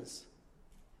listens.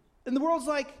 And the world's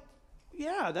like,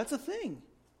 yeah, that's a thing.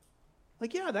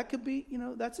 Like, yeah, that could be,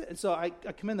 that's it. And so I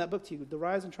commend that book to you. The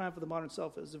Rise and Triumph of the Modern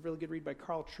Self is a really good read by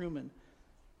Carl Trueman.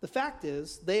 The fact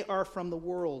is, they are from the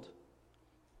world.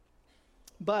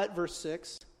 But, verse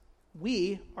 6,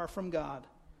 we are from God.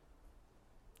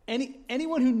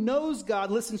 Anyone who knows God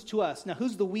listens to us. Now,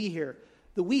 who's the we here?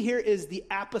 The we here is the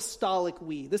apostolic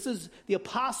we. This is the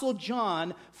Apostle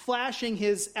John flashing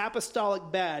his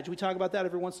apostolic badge. We talk about that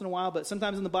every once in a while, but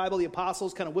sometimes in the Bible, the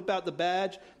apostles kind of whip out the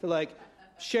badge. They're like,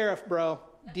 sheriff, bro,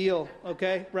 deal,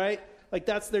 okay, right? Like,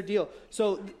 that's their deal.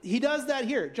 So he does that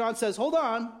here. John says, hold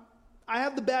on, I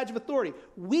have the badge of authority.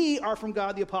 We are from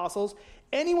God, the apostles.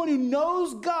 Anyone who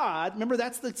knows God, remember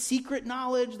that's the secret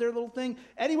knowledge, their little thing.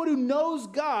 Anyone who knows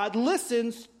God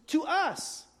listens to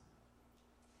us.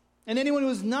 And anyone who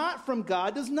is not from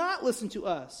God does not listen to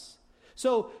us.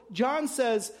 So John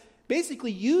says,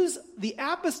 basically use the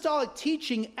apostolic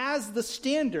teaching as the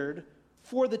standard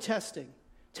for the testing.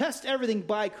 Test everything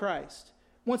by Christ.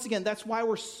 Once again, that's why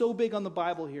we're so big on the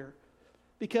Bible here.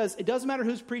 Because it doesn't matter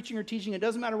who's preaching or teaching. It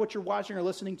doesn't matter what you're watching or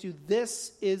listening to.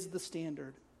 This is the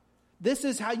standard. This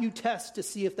is how you test to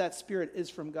see if that spirit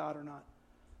is from God or not.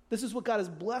 This is what God has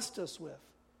blessed us with.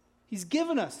 He's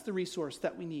given us the resource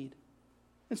that we need.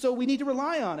 And so we need to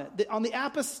rely on it, on the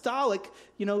apostolic,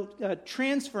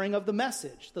 transferring of the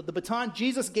message. The baton,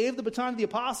 Jesus gave the baton to the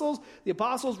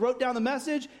apostles wrote down the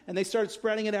message, and they started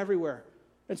spreading it everywhere.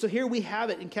 And so here we have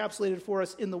it encapsulated for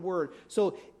us in the Word.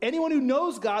 So anyone who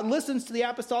knows God listens to the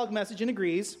apostolic message and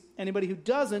agrees. Anybody who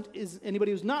doesn't,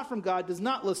 anybody who's not from God, does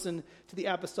not listen to the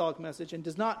apostolic message and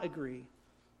does not agree.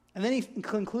 And then he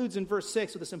concludes in verse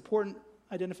 6 with this important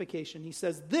identification. He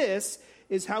says, this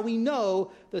is how we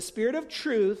know the spirit of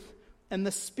truth and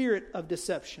the spirit of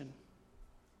deception.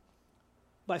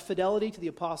 By fidelity to the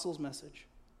apostles' message.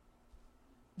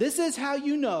 This is how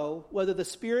you know whether the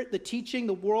spirit, the teaching,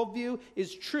 the worldview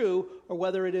is true or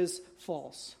whether it is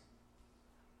false.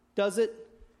 Does it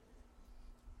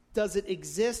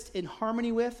exist in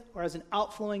harmony with or as an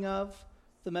outflowing of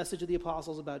the message of the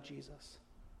apostles about Jesus?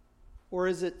 Or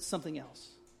is it something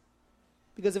else?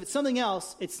 Because if it's something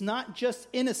else, it's not just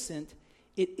innocent,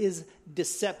 it is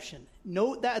deception.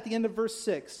 Note that at the end of verse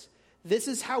 6. This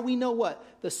is how we know what?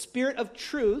 The spirit of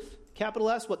truth, capital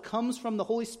S, what comes from the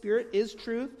Holy Spirit is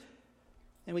truth.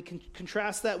 And we can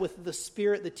contrast that with the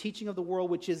spirit, the teaching of the world,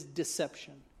 which is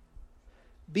deception.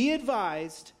 Be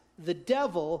advised, the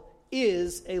devil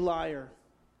is a liar.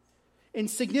 In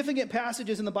significant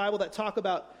passages in the Bible that talk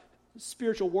about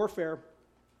spiritual warfare,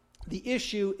 the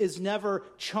issue is never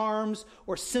charms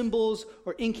or symbols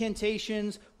or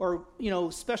incantations or,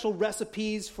 special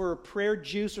recipes for prayer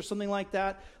juice or something like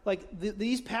that. Like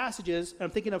these passages, I'm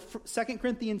thinking of 2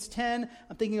 Corinthians 10,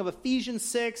 I'm thinking of Ephesians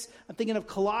 6, I'm thinking of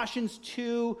Colossians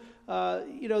 2.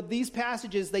 These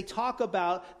passages, they talk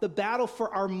about the battle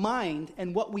for our mind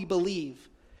and what we believe.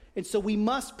 And so we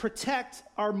must protect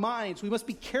our minds. We must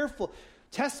be careful.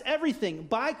 Test everything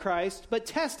by Christ, but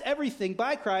test everything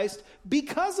by Christ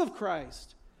because of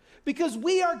Christ. Because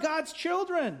we are God's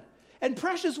children. And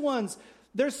precious ones,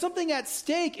 there's something at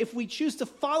stake if we choose to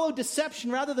follow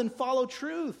deception rather than follow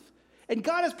truth. And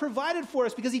God has provided for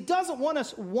us because he doesn't want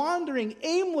us wandering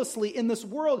aimlessly in this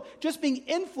world, just being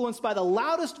influenced by the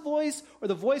loudest voice or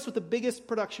the voice with the biggest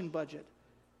production budget.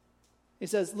 He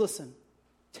says, listen,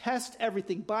 test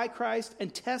everything by Christ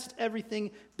and test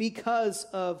everything because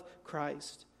of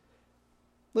Christ.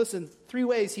 Listen, 3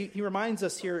 ways he reminds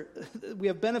us here we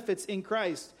have benefits in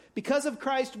Christ. Because of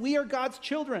Christ, we are God's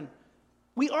children.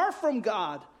 We are from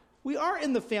God. We are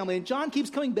in the family. And John keeps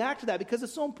coming back to that because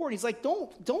it's so important. He's like,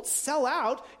 don't sell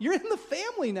out. You're in the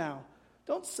family now.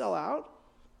 Don't sell out.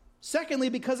 Secondly,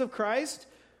 because of Christ,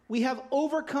 we have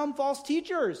overcome false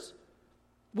teachers.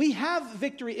 We have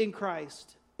victory in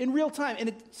Christ. In real time.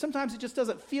 And sometimes it just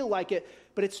doesn't feel like it,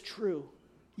 but it's true.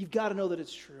 You've got to know that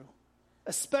it's true.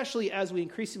 Especially as we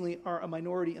increasingly are a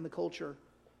minority in the culture.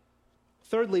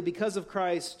 Thirdly, because of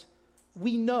Christ,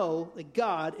 we know that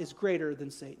God is greater than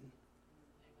Satan.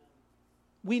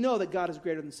 We know that God is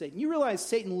greater than Satan. You realize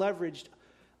Satan leveraged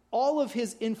all of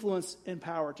his influence and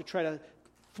power to try to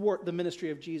thwart the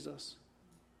ministry of Jesus.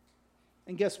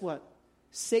 And guess what?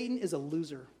 Satan is a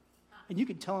loser. And you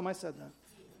can tell him I said that.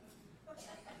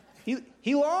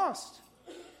 He lost.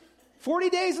 40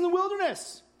 days in the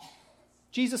wilderness.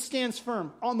 Jesus stands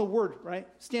firm on the word, right?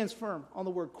 Stands firm on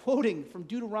the word, quoting from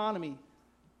Deuteronomy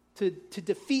to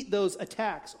defeat those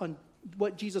attacks on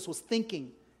what Jesus was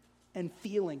thinking and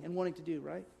feeling and wanting to do,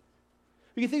 right?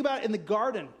 You can think about it in the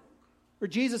garden where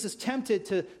Jesus is tempted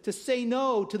to say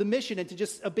no to the mission and to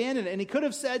just abandon it. And he could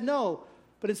have said no,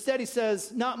 but instead he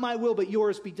says, not my will, but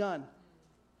yours be done.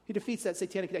 He defeats that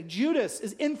satanic attack. Judas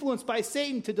is influenced by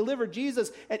Satan to deliver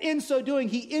Jesus, and in so doing,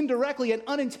 he indirectly and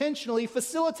unintentionally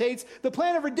facilitates the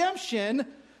plan of redemption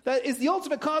that is the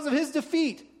ultimate cause of his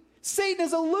defeat. Satan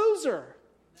is a loser,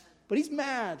 but he's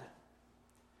mad.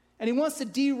 And he wants to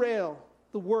derail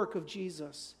the work of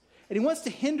Jesus. And he wants to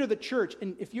hinder the church.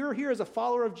 And if you're here as a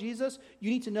follower of Jesus, you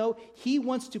need to know he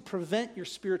wants to prevent your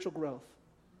spiritual growth.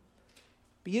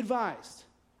 Be advised,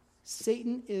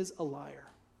 Satan is a liar.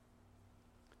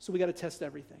 So we got to test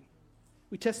everything.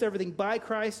 We test everything by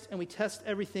Christ, and we test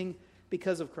everything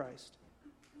because of Christ.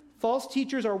 False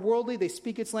teachers are worldly. They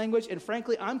speak its language. And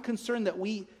frankly, I'm concerned that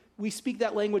we speak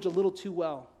that language a little too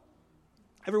well.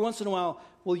 Every once in a while,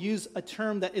 we'll use a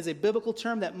term that is a biblical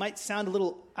term that might sound a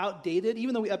little outdated,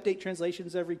 even though we update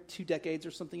translations every 2 decades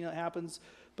or something that happens.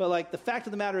 But the fact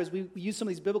of the matter is we use some of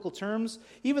these biblical terms.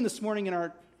 Even this morning in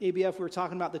our ABF, we were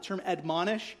talking about the term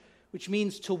admonish, which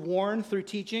means to warn through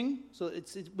teaching. So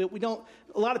we don't,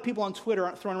 a lot of people on Twitter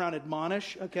aren't throwing around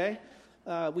admonish, okay?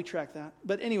 We track that.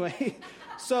 But anyway,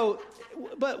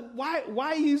 but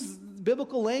why use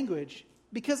biblical language?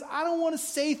 Because I don't want to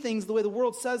say things the way the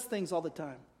world says things all the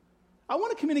time. I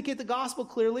want to communicate the gospel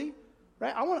clearly,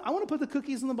 right? I want to put the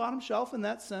cookies on the bottom shelf in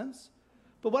that sense.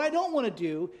 But what I don't want to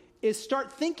do is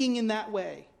start thinking in that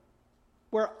way,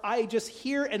 where I just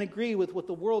hear and agree with what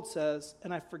the world says,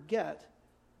 and I forget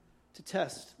to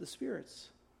test the spirits,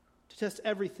 to test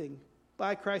everything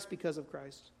by Christ because of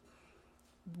Christ.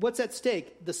 What's at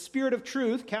stake? The spirit of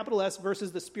truth, capital S,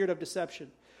 versus the spirit of deception.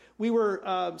 We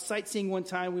were sightseeing one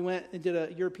time. We went and did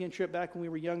a European trip back when we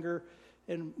were younger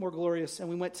and more glorious, and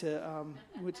we went to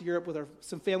Europe with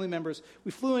some family members.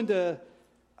 We flew into,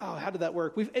 how did that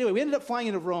work? We ended up flying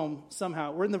into Rome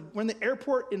somehow. We're in the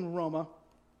airport in Roma.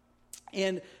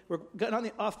 And we're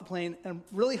getting off the plane, and I'm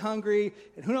really hungry,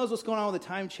 and who knows what's going on with the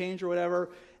time change or whatever.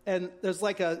 and there's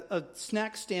like a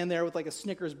snack stand there with like a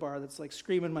Snickers bar that's like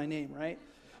screaming my name, right?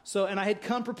 So, and I had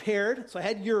come prepared, so I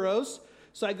had euros.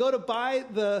 So I go to buy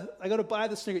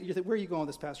the Snickers. You think, where are you going with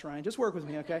this, Pastor Ryan? Just work with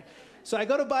me, okay? So I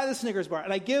go to buy the Snickers bar,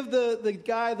 and I give the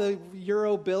guy the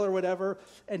euro bill or whatever,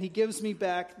 and he gives me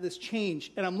back this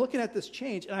change. And I'm looking at this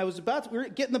change, and we were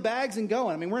getting the bags and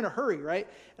going. I mean, we're in a hurry, right?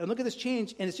 And I look at this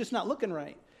change, and it's just not looking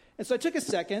right. And so I took a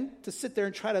second to sit there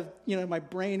and try to, my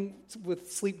brain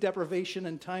with sleep deprivation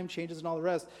and time changes and all the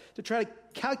rest, to try to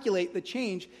calculate the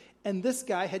change. And this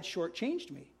guy had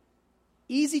shortchanged me.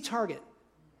 Easy target.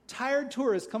 Tired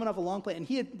tourist coming off a long plane, and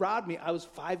he had robbed me. I was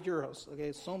 €5.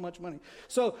 Okay, so much money.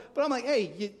 So, but I'm like,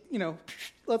 hey,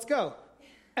 let's go.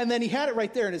 And then he had it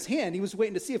right there in his hand. He was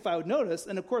waiting to see if I would notice.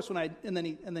 And of course, and then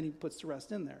he puts the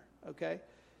rest in there. Okay.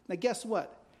 Now, guess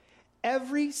what?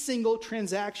 Every single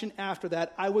transaction after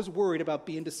that, I was worried about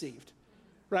being deceived.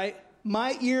 Right?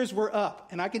 My ears were up,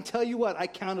 and I can tell you what, I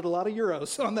counted a lot of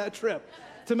euros on that trip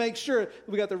to make sure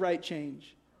we got the right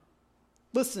change.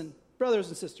 Listen, brothers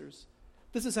and sisters.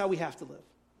 This is how we have to live.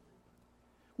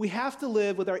 We have to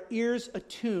live with our ears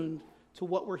attuned to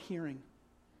what we're hearing.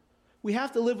 We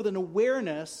have to live with an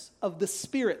awareness of the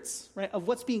spirits, right? Of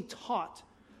what's being taught,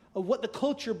 of what the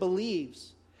culture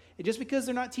believes. And just because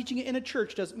they're not teaching it in a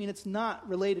church doesn't mean it's not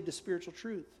related to spiritual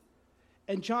truth.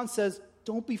 And John says,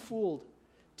 don't be fooled.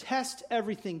 Test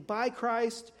everything by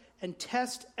Christ and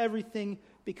test everything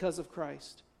because of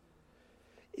Christ.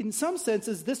 In some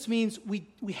senses, this means we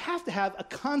have to have a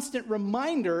constant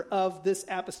reminder of this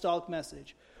apostolic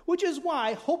message, which is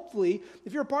why, hopefully,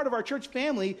 if you're a part of our church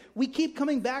family, we keep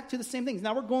coming back to the same things.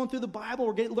 Now we're going through the Bible,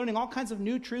 we're learning all kinds of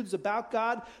new truths about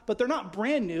God, but they're not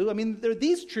brand new. I mean, they're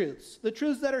these truths, the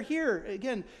truths that are here,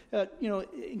 again,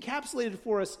 encapsulated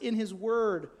for us in His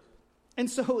Word. And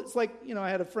so it's like, I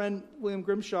had a friend, William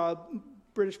Grimshaw,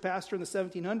 British pastor in the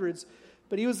 1700s,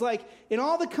 but he was like, in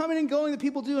all the coming and going that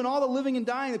people do and all the living and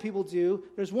dying that people do,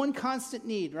 there's one constant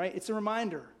need, right? It's a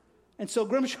reminder. And so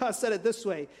Grimshaw said it this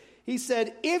way. He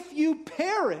said, if you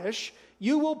perish,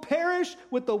 you will perish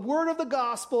with the word of the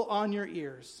gospel on your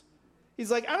ears. He's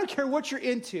like, I don't care what you're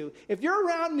into. If you're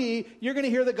around me, you're going to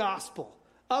hear the gospel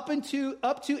up to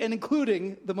and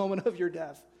including the moment of your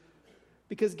death.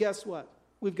 Because guess what?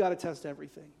 We've got to test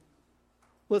everything.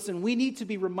 Listen, we need to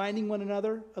be reminding one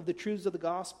another of the truths of the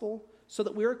gospel so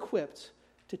that we're equipped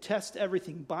to test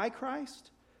everything by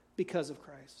Christ, because of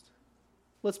Christ.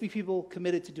 Let's be people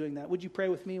committed to doing that. Would you pray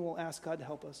with me? We'll ask God to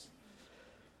help us.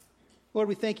 Lord,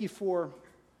 we thank you for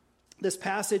this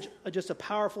passage, just a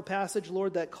powerful passage,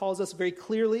 Lord, that calls us very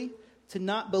clearly to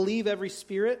not believe every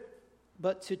spirit,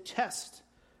 but to test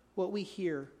what we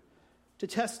hear, to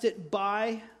test it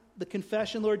by the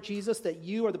confession, Lord Jesus, that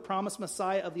you are the promised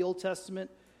Messiah of the Old Testament,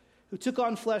 who took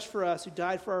on flesh for us, who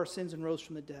died for our sins and rose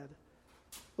from the dead.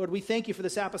 Lord, we thank you for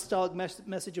this apostolic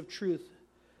message of truth.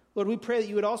 Lord, we pray that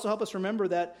you would also help us remember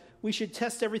that we should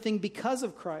test everything because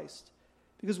of Christ,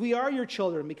 because we are your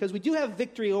children, because we do have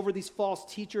victory over these false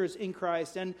teachers in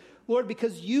Christ. And Lord,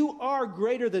 because you are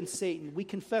greater than Satan, we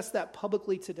confess that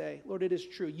publicly today. Lord, it is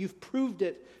true. You've proved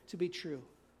it to be true.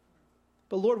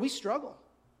 But Lord, we struggle.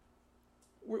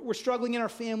 We're struggling in our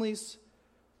families.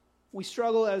 We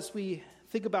struggle as we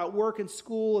think about work and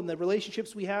school and the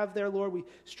relationships we have there, Lord. We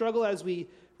struggle as we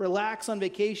relax on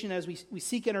vacation, as we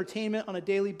seek entertainment on a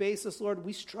daily basis, Lord.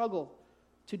 We struggle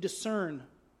to discern,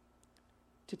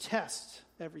 to test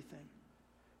everything.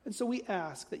 And so we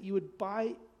ask that you would,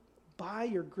 by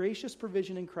your gracious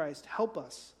provision in Christ, help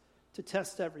us to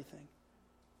test everything.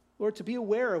 Lord, to be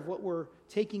aware of what we're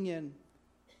taking in.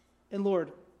 And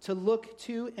Lord, to look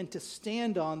to and to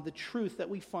stand on the truth that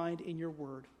we find in your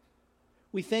word.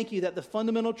 We thank you that the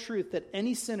fundamental truth that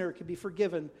any sinner can be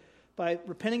forgiven by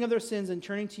repenting of their sins and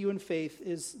turning to you in faith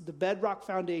is the bedrock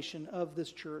foundation of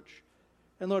this church.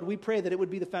 And Lord, we pray that it would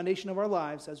be the foundation of our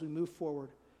lives as we move forward.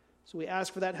 So we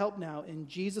ask for that help now in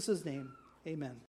Jesus' name. Amen.